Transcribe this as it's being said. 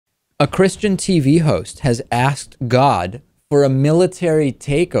A Christian TV host has asked God for a military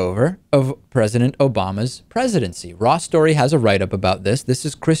takeover of President Obama's presidency. Raw Story has a write-up about this. This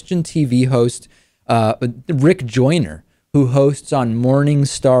is Christian TV host Rick Joyner, who hosts on Morning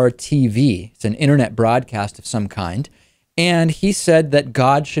Star TV. It's an internet broadcast of some kind. And he said that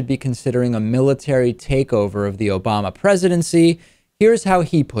God should be considering a military takeover of the Obama presidency. Here's how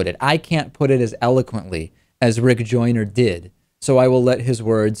he put it. I can't put it as eloquently as Rick Joyner did, so I will let his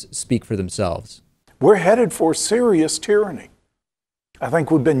words speak for themselves. We're headed for serious tyranny. I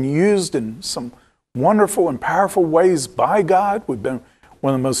think we've been used in some wonderful and powerful ways by God. We've been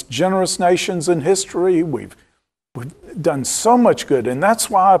one of the most generous nations in history. We've done so much good, and that's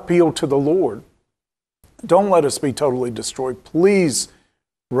why I appeal to the Lord. Don't let us be totally destroyed. Please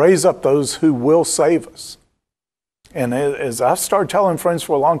raise up those who will save us. And as I've started telling friends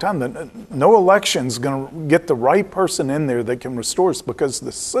for a long time, that no election's going to get the right person in there that can restore us, because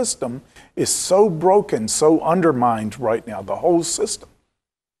the system is so broken, so undermined right now, the whole system.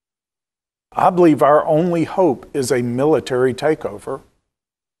 I believe our only hope is a military takeover,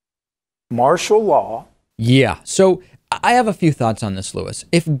 martial law. Yeah, so I have a few thoughts on this, Lewis.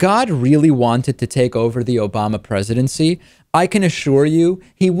 If God really wanted to take over the Obama presidency, I can assure you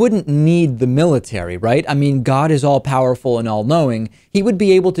he wouldn't need the military, right? I mean, God is all-powerful and all-knowing. He would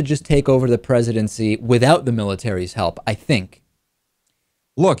be able to just take over the presidency without the military's help, I think.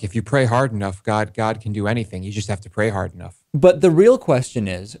 Look, if you pray hard enough, God can do anything. You just have to pray hard enough. But the real question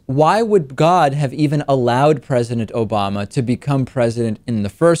is, why would God have even allowed President Obama to become president in the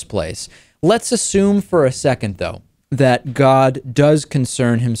first place? Let's assume for a second, though, that God does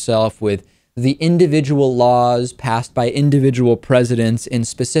concern himself with the individual laws passed by individual presidents in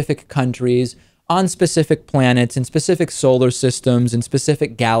specific countries, on specific planets, in specific solar systems, in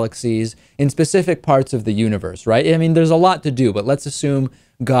specific galaxies, in specific parts of the universe, right? I mean, there's a lot to do, but let's assume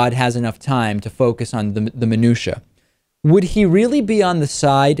God has enough time to focus on the minutia. Would he really be on the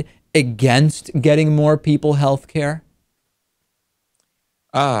side against getting more people health care?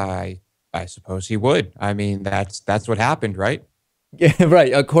 I suppose he would. I mean, that's what happened, right? Yeah,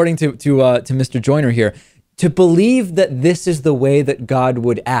 right. According to Mr. Joyner here, to believe that this is the way that God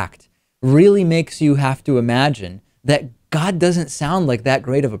would act really makes you have to imagine that God doesn't sound like that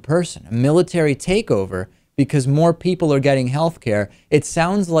great of a person. A military takeover because more people are getting health care. It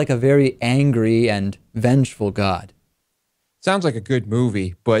sounds like a very angry and vengeful God. Sounds like a good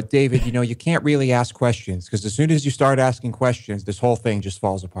movie, but David, you can't really ask questions, because as soon as you start asking questions, this whole thing just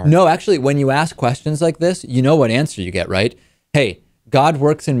falls apart. No, actually, when you ask questions like this, you know what answer you get, right? Hey, God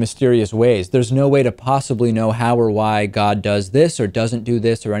works in mysterious ways. There's no way to possibly know how or why God does this or doesn't do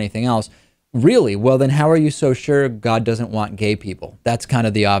this or anything else. Really? Well, then how are you so sure God doesn't want gay people? That's kind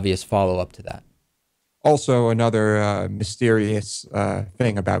of the obvious follow-up to that. Also, another mysterious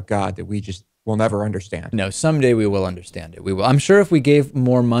thing about God that we just will never understand. No, someday we will understand it. We will. I'm sure if we gave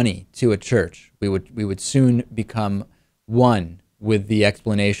more money to a church, we would soon become one with the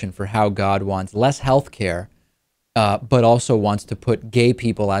explanation for how God wants less health care, but also wants to put gay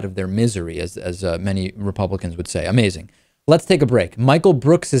people out of their misery, as many Republicans would say. Amazing. Let's take a break. Michael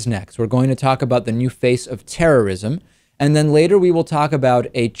Brooks is next. We're going to talk about the new face of terrorism, and then later we will talk about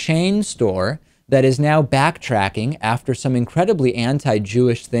a chain store that is now backtracking after some incredibly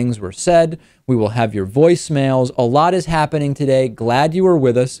anti-Jewish things were said. We will have your voicemails. A lot is happening today. Glad you were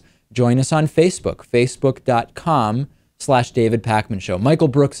with us. Join us on Facebook, facebook.com/David Pakman Show. Michael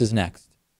Brooks is next.